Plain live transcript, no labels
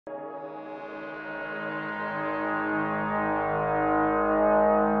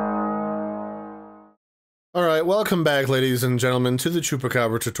Alright, welcome back ladies and gentlemen to the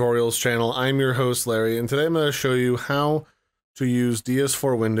Chupacabra tutorials channel. I'm your host Larry, and today I'm going to show you how to use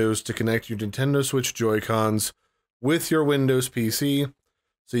DS4Windows to connect your Nintendo Switch Joy-Cons with your Windows PC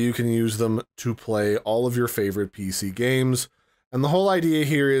so you can use them to play all of your favorite PC games. And the whole idea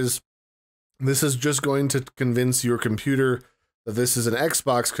here is this is just going to convince your computer that this is an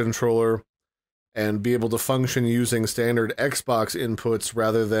Xbox controller and be able to function using standard Xbox inputs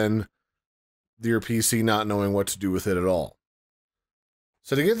rather than your PC not knowing what to do with it at all.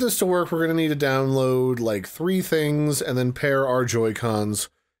 So to get this to work, we're going to need to download like 3 things and then pair our Joy-Cons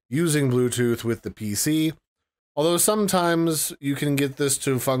using Bluetooth with the PC. Although sometimes you can get this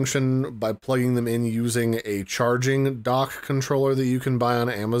to function by plugging them in using a charging dock controller that you can buy on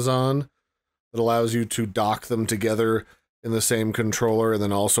Amazon that allows you to dock them together in the same controller and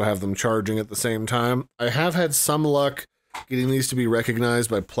then also have them charging at the same time. I have had some luck getting these to be recognized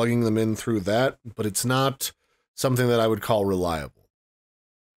by plugging them in through that, but it's not something that I would call reliable.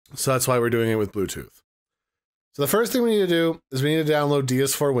 So that's why we're doing it with Bluetooth. So the first thing we need to do is we need to download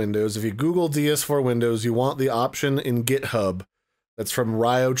DS4Windows. If you Google DS4Windows, you want the option in GitHub that's from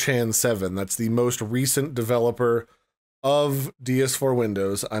RyoChan7. That's the most recent developer of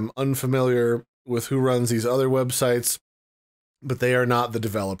DS4Windows. I'm unfamiliar with who runs these other websites, but they are not the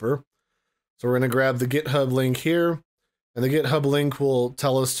developer. So we're going to grab the GitHub link here. And the GitHub link will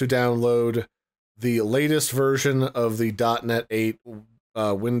tell us to download the latest version of the .NET 8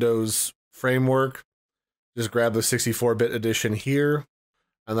 Windows framework. Just grab the 64-bit edition here,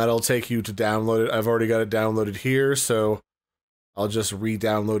 and that'll take you to download it. I've already got it downloaded here, so I'll just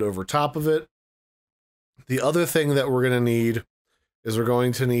re-download over top of it. The other thing that we're going to need is we're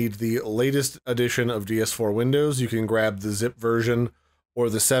going to need the latest edition of DS4Windows. You can grab the zip version or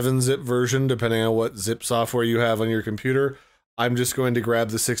the 7-zip version, depending on what zip software you have on your computer. I'm just going to grab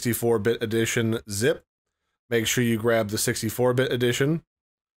the 64-bit edition zip. Make sure you grab the 64-bit edition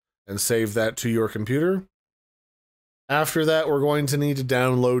and save that to your computer. After that, we're going to need to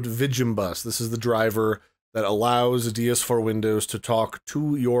download Vigimbus. This is the driver that allows DS4Windows to talk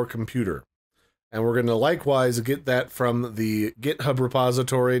to your computer. And we're going to likewise get that from the GitHub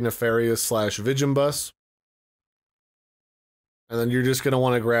repository, nefarious/Vigimbus. And then you're just going to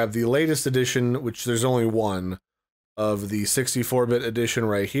want to grab the latest edition, which there's only one, of the 64-bit edition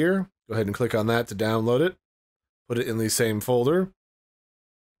right here. Go ahead and click on that to download it. Put it in the same folder.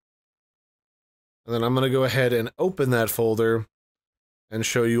 And then I'm going to go ahead and open that folder and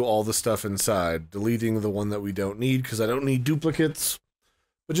show you all the stuff inside, deleting the one that we don't need because I don't need duplicates.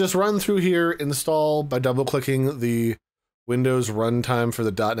 But just run through here, install by double-clicking the Windows runtime for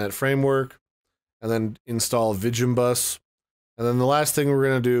the .NET framework, and then install Vigimbus. And then the last thing we're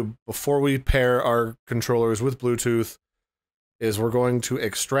going to do before we pair our controllers with Bluetooth is we're going to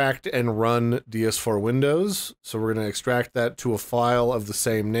extract and run DS4Windows. So we're going to extract that to a file of the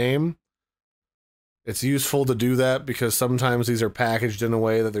same name. It's useful to do that because sometimes these are packaged in a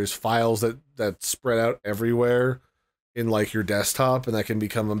way that there's files that spread out everywhere in like your desktop, and that can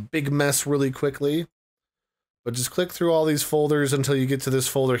become a big mess really quickly. But just click through all these folders until you get to this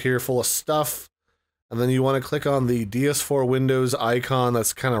folder here full of stuff. And then you want to click on the DS4Windows icon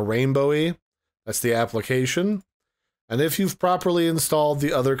that's kind of rainbowy. That's the application. And if you've properly installed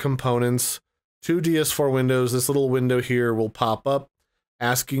the other components to DS4Windows, this little window here will pop up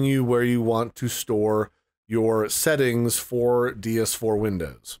asking you where you want to store your settings for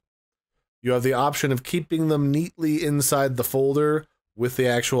DS4Windows. You have the option of keeping them neatly inside the folder with the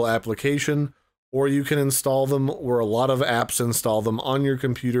actual application, or you can install them where a lot of apps install them on your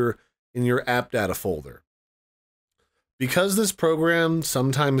computer in your app data folder. Because this program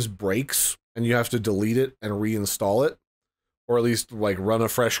sometimes breaks and you have to delete it and reinstall it, or at least like run a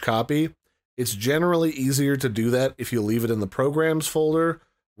fresh copy, it's generally easier to do that if you leave it in the programs folder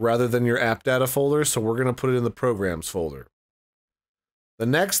rather than your app data folder. So we're going to put it in the programs folder. The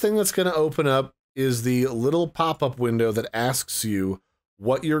next thing that's going to open up is the little pop-up window that asks you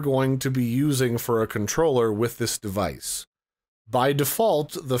what you're going to be using for a controller with this device. By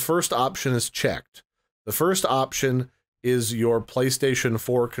default, the first option is checked. The first option is your PlayStation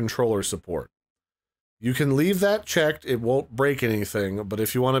 4 controller support. You can leave that checked, it won't break anything, but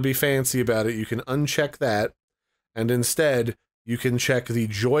if you want to be fancy about it, you can uncheck that, and instead, you can check the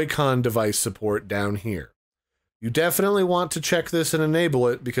Joy-Con device support down here. You definitely want to check this and enable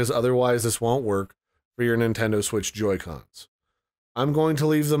it, because otherwise this won't work for your Nintendo Switch Joy-Cons. I'm going to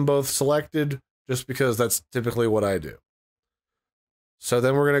leave them both selected, just because that's typically what I do. So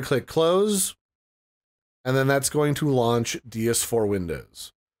then we're going to click Close, and then that's going to launch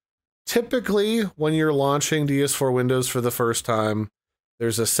DS4Windows. Typically, when you're launching DS4Windows for the first time,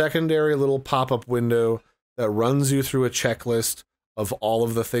 there's a secondary little pop-up window that runs you through a checklist of all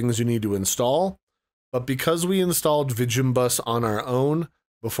of the things you need to install. But because we installed Vigimbus on our own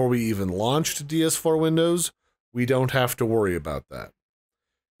before we even launched DS4 Windows, we don't have to worry about that.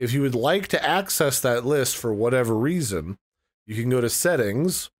 If you would like to access that list for whatever reason, you can go to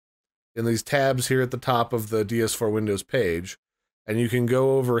Settings in these tabs here at the top of the DS4 Windows page, and you can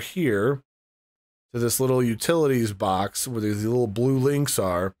go over here to this little Utilities box where these little blue links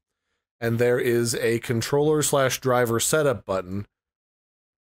are, and there is a controller/driver setup button.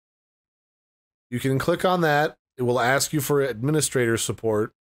 You can click on that. It will ask you for administrator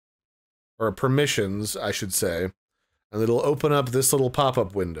support, or permissions, I should say, and it'll open up this little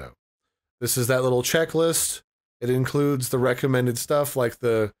pop-up window. This is that little checklist. It includes the recommended stuff like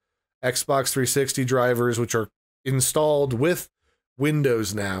the Xbox 360 drivers, which are installed with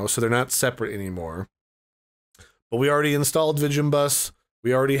Windows now, so they're not separate anymore. But we already installed Vigimbus.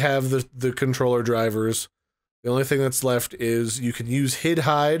 We already have the controller drivers. The only thing that's left is you can use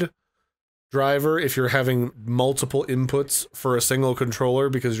hid-hide driver if you're having multiple inputs for a single controller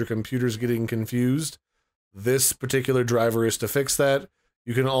because your computer's getting confused. This particular driver is to fix that.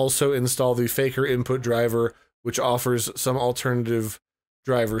 You can also install the Faker input driver, which offers some alternative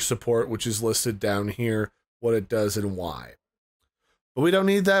driver support, which is listed down here, what it does and why. But we don't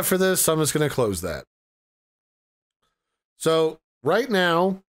need that for this, so I'm just going to close that. So right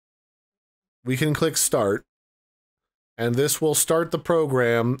now, we can click Start, and this will start the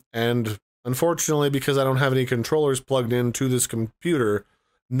program, and unfortunately, because I don't have any controllers plugged into this computer,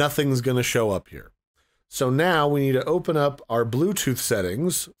 nothing's going to show up here. So now we need to open up our Bluetooth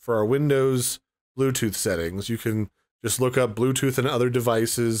settings for our Windows Bluetooth settings. You can just look up Bluetooth and other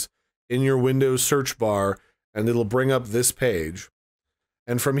devices in your Windows search bar, and it'll bring up this page.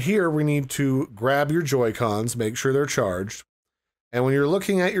 And from here, we need to grab your Joy-Cons, make sure they're charged. And when you're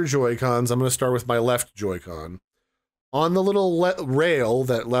looking at your Joy-Cons, I'm going to start with my left Joy-Con. On the little rail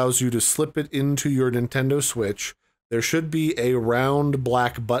that allows you to slip it into your Nintendo Switch, there should be a round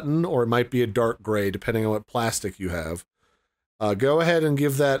black button, or it might be a dark gray, depending on what plastic you have. Go ahead and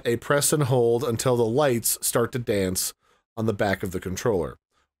give that a press and hold until the lights start to dance on the back of the controller.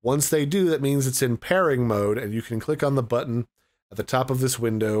 Once they do, that means it's in pairing mode, and you can click on the button at the top of this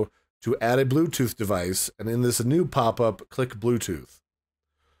window to add a Bluetooth device, and in this new pop-up, click Bluetooth.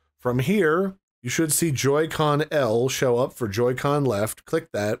 From here, you should see Joy-Con L show up for Joy-Con left.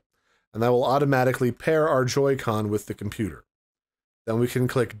 Click that, and that will automatically pair our Joy-Con with the computer. Then we can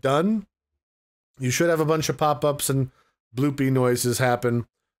click Done. You should have a bunch of pop-ups and bloopy noises happen.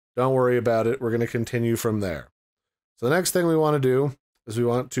 Don't worry about it. We're going to continue from there. So the next thing we want to do is we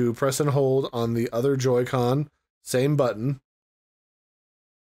want to press and hold on the other Joy-Con, same button,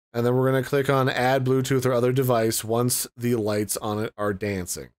 and then we're going to click on Add Bluetooth or other device once the lights on it are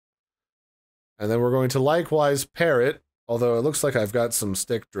dancing. And then we're going to likewise pair it, although it looks like I've got some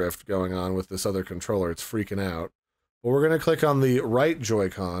stick drift going on with this other controller. It's freaking out. But we're going to click on the right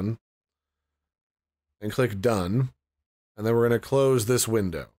Joy-Con and click Done. And then we're going to close this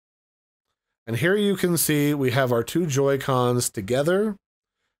window. And here you can see we have our two Joy-Cons together.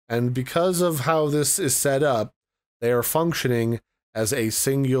 And because of how this is set up, they are functioning as a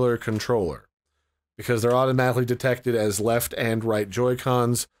singular controller, because they're automatically detected as left and right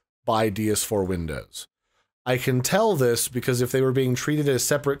Joy-Cons by DS4 Windows. I can tell this because if they were being treated as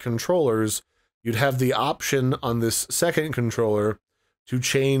separate controllers, you'd have the option on this second controller to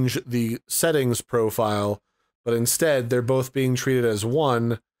change the settings profile, but instead they're both being treated as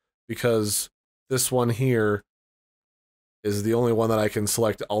one because this one here is the only one that I can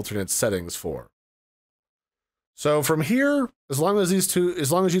select alternate settings for. So from here, as long as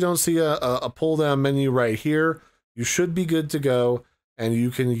you don't see a pull down menu right here, you should be good to go, and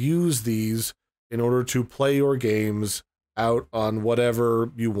you can use these in order to play your games out on whatever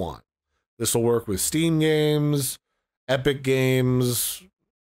you want. This will work with Steam games, Epic games,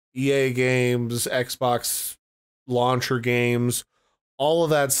 EA games, Xbox launcher games, all of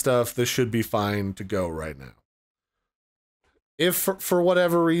that stuff. This should be fine to go right now. If for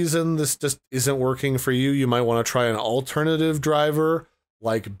whatever reason this just isn't working for you, you might want to try an alternative driver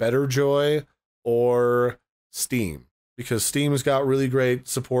like BetterJoy or Steam, because Steam's got really great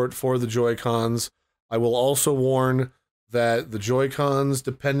support for the Joy-Cons. I will also warn that the Joy-Cons,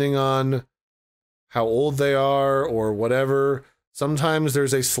 depending on how old they are or whatever, sometimes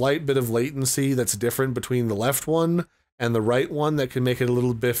there's a slight bit of latency that's different between the left one and the right one that can make it a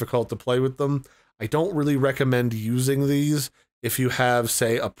little difficult to play with them. I don't really recommend using these if you have,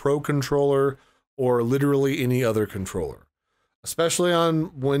 say, a Pro controller or literally any other controller. Especially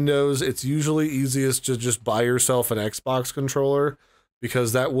on Windows, it's usually easiest to just buy yourself an Xbox controller,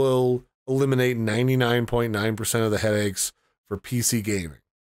 because that will eliminate 99.9% of the headaches for PC gaming.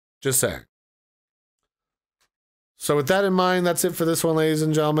 Just saying. So with that in mind, that's it for this one, ladies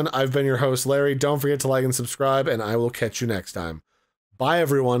and gentlemen. I've been your host, Larry. Don't forget to like and subscribe, and I will catch you next time. Bye,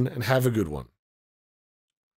 everyone, and have a good one.